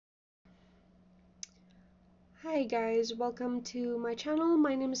Hi guys, welcome to my channel.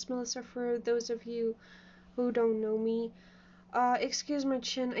 My name is Melissa for those of you who don't know me. Excuse my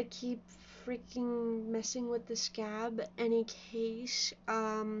chin, I keep freaking messing with the scab. Any case,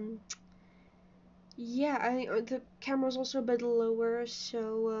 yeah, the camera's also a bit lower,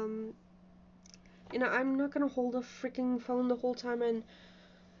 so, I'm not gonna hold a freaking phone the whole time, and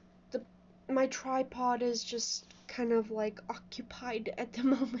the my tripod is just kind of like occupied at the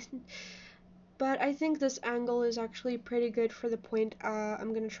moment. But I think this angle is actually pretty good for the point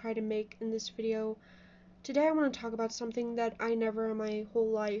I'm gonna try to make in this video. Today I want to talk about something that I never in my whole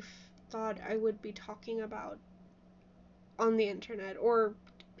life thought I would be talking about on the internet, or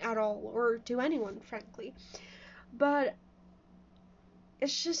at all, or to anyone, frankly. But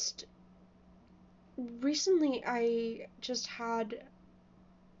it's just, recently I'm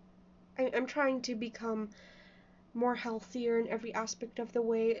trying to become more healthier in every aspect of the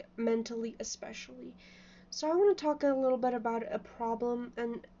way, mentally especially. So I want to talk a little bit about a problem,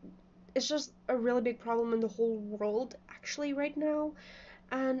 and it's just a really big problem in the whole world actually right now,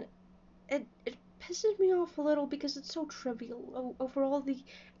 and it pisses me off a little because it's so trivial. Over all the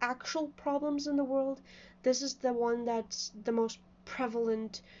actual problems in the world, this is the one that's the most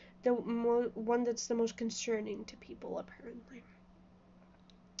prevalent, one that's the most concerning to people, apparently.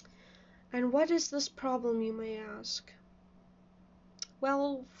 And what is this problem, you may ask?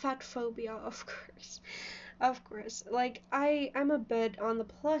 Well, fat phobia, of course. Of course. Like, I'm a bit on the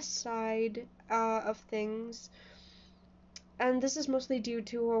plus side of things, and this is mostly due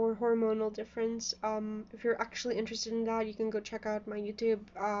to our hormonal difference. If you're actually interested in that, you can go check out my YouTube.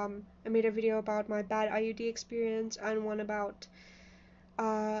 I made a video about my bad IUD experience and one about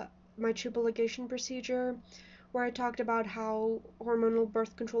uh, my tubal ligation procedure, where I talked about how hormonal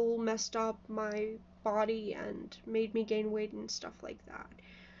birth control messed up my body and made me gain weight and stuff like that.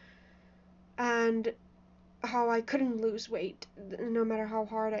 And how I couldn't lose weight no matter how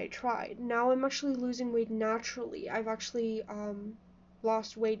hard I tried. Now I'm actually losing weight naturally. I've actually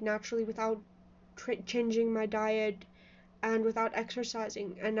lost weight naturally without changing my diet and without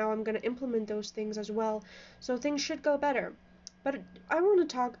exercising, and now I'm going to implement those things as well, so things should go better. But I want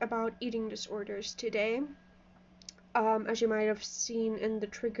to talk about eating disorders today, as you might have seen in the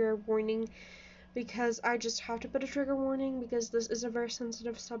trigger warning, because I just have to put a trigger warning because this is a very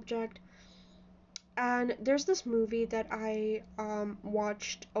sensitive subject. And there's this movie that I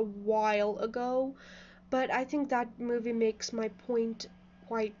watched a while ago, but I think that movie makes my point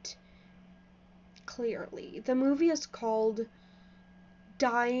quite clearly. The movie is called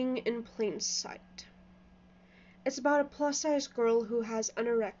Dying in Plain Sight. It's about a plus-size girl who has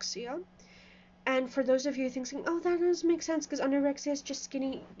anorexia. And for those of you thinking, oh, that does make sense because anorexia is just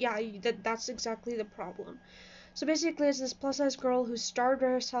skinny, yeah, that's exactly the problem. So basically, it's this plus-size girl who starved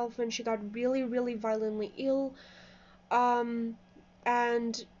herself and she got really, really violently ill. Um,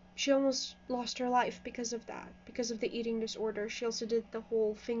 and she almost lost her life because of that, because of the eating disorder. She also did the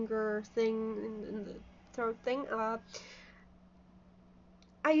whole finger thing and the throat thing.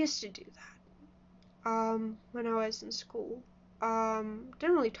 I used to do that when I was in school.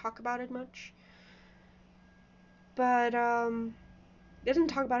 Didn't really talk about it much, but didn't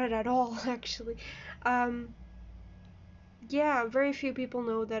talk about it at all actually. Um, yeah, very few people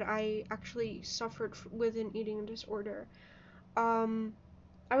know that I actually suffered with an eating disorder. Um,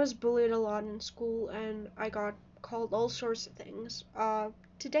 I was bullied a lot in school, and I got called all sorts of things.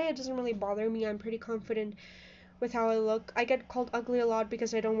 Today it doesn't really bother me. I'm pretty confident with how I look. I get called ugly a lot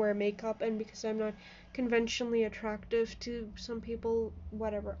because I don't wear makeup and because I'm not conventionally attractive to some people.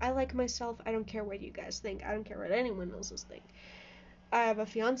 Whatever. I like myself. I don't care what you guys think. I don't care what anyone else's think. I have a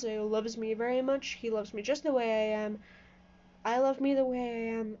fiance who loves me very much. He loves me just the way I am. I love me the way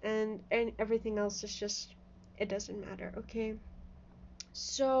I am, and everything else is just, it doesn't matter, okay?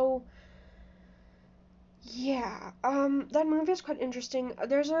 So, yeah, that movie is quite interesting.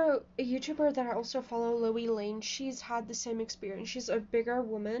 There's a YouTuber that I also follow, Loey Lane. She's had the same experience. She's a bigger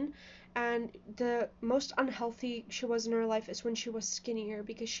woman, and the most unhealthy she was in her life is when she was skinnier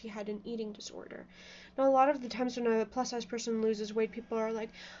because she had an eating disorder. Now, a lot of the times when a plus size person loses weight, people are like,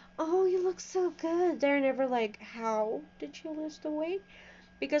 oh, you look so good. They're never like, how did you lose the weight?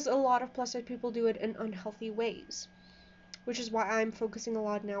 Because a lot of plus size people do it in unhealthy ways, which is why I'm focusing a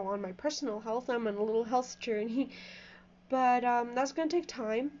lot now on my personal health. I'm on a little health journey, but that's gonna take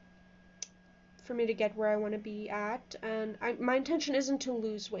time for me to get where I want to be at, and my intention isn't to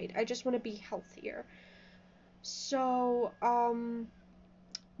lose weight. I just want to be healthier. So,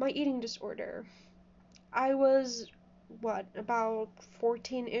 my eating disorder. I was, what, about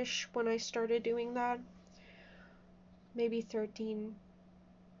 14-ish when I started doing that? Maybe 13.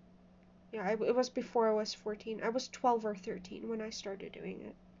 Yeah, it was before I was 14. I was 12 or 13 when I started doing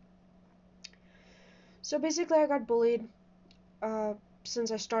it. So basically, I got bullied uh,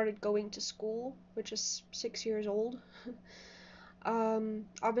 since I started going to school, which is 6 years old.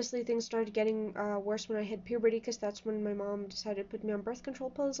 Obviously, things started getting worse when I hit puberty, because that's when my mom decided to put me on birth control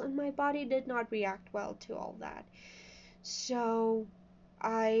pills, and my body did not react well to all that. So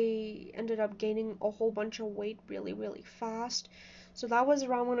I ended up gaining a whole bunch of weight really, really fast. So that was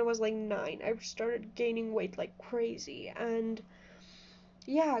around when I was like 9. I started gaining weight like crazy, and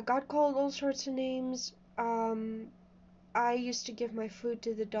yeah, got called all sorts of names. I used to give my food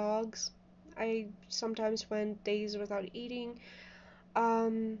to the dogs. I sometimes went days without eating.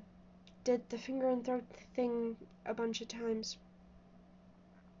 Um, did the finger and throat thing a bunch of times.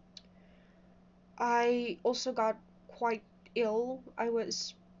 I also got quite ill. I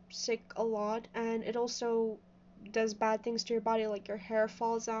was sick a lot, and it also does bad things to your body, like your hair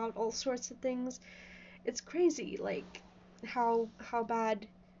falls out, all sorts of things. It's crazy, like how bad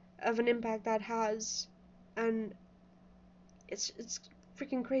of an impact that has, and it's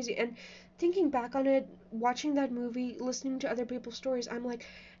freaking crazy. And thinking back on it, watching that movie, listening to other people's stories, I'm like,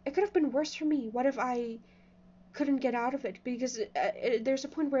 it could have been worse for me. What if I couldn't get out of it? Because there's a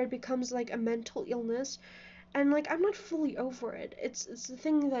point where it becomes like a mental illness, and like I'm not fully over it. It's the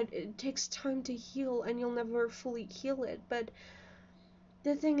thing that it takes time to heal, and you'll never fully heal it. But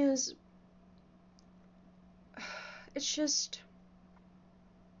the thing is, it's just,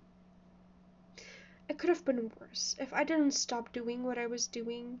 it could have been worse if I didn't stop doing what I was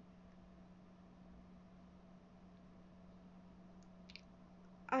doing.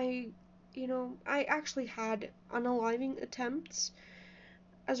 I, I actually had unaliving attempts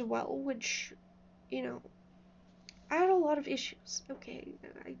as well, which, you know, I had a lot of issues, okay?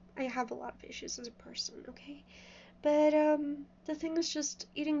 I have a lot of issues as a person, okay? But, the thing is just,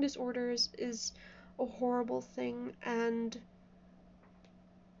 eating disorders is a horrible thing, and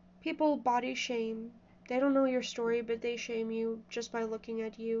people body shame. They don't know your story, but they shame you just by looking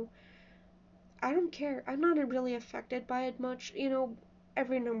at you. I don't care. I'm not really affected by it much.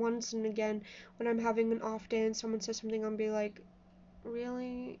 Every once and again, when I'm having an off day and someone says something, I'll be like,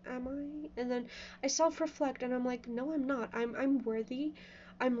 really? Am I? And then I self-reflect and I'm like, no, I'm not. I'm worthy.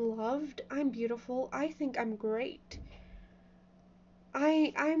 I'm loved. I'm beautiful. I think I'm great.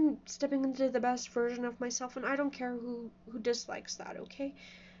 I'm stepping into the best version of myself, and I don't care who dislikes that, okay?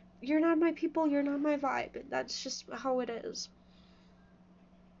 You're not my people, you're not my vibe. That's just how it is.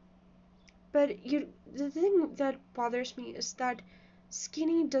 But the thing that bothers me is that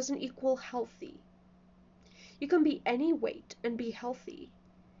skinny doesn't equal healthy. You can be any weight and be healthy.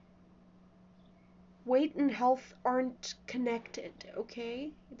 Weight and health aren't connected,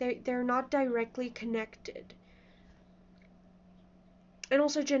 okay? They're not directly connected. And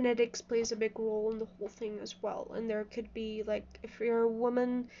also genetics plays a big role in the whole thing as well. And there could be, like, if you're a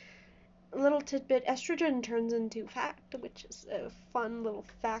woman, a little tidbit, estrogen turns into fat, which is a fun little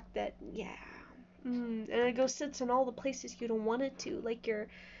fact that, yeah. And it goes sits in all the places you don't want it to, like your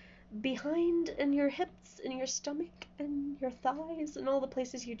behind and your hips and your stomach and your thighs and all the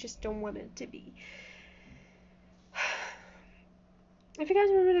places you just don't want it to be. If you guys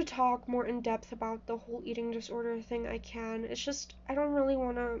want me to talk more in depth about the whole eating disorder thing, I can. It's just, I don't really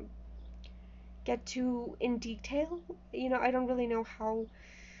want to get too in detail. I don't really know how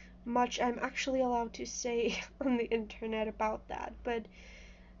much I'm actually allowed to say on the internet about that. But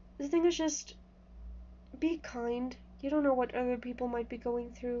the thing is just, be kind. You don't know what other people might be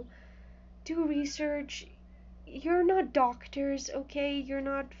going through. Do research. You're not doctors, okay? You're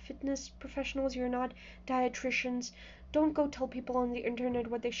not fitness professionals. You're not dietitians. Don't go tell people on the internet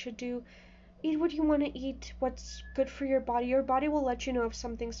what they should do. Eat what you want to eat, what's good for your body. Your body will let you know if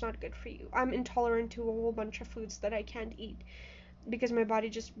something's not good for you. I'm intolerant to a whole bunch of foods that I can't eat because my body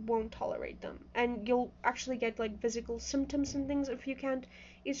just won't tolerate them. And you'll actually get like physical symptoms and things if you can't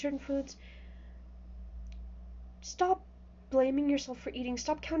eat certain foods. Stop blaming yourself for eating.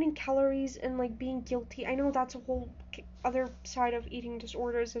 Stop counting calories and like being guilty. I know that's a whole other side of eating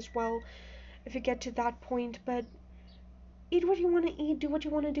disorders as well if you get to that point, but eat what you want to eat, do what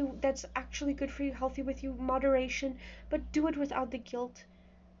you want to do that's actually good for you, healthy with you, moderation, but do it without the guilt.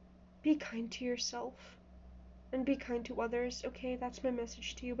 Be kind to yourself and be kind to others, okay? That's my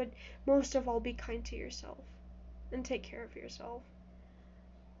message to you, but most of all, be kind to yourself and take care of yourself.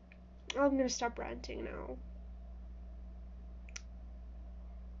 I'm gonna stop ranting now.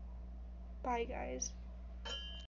 Bye, guys.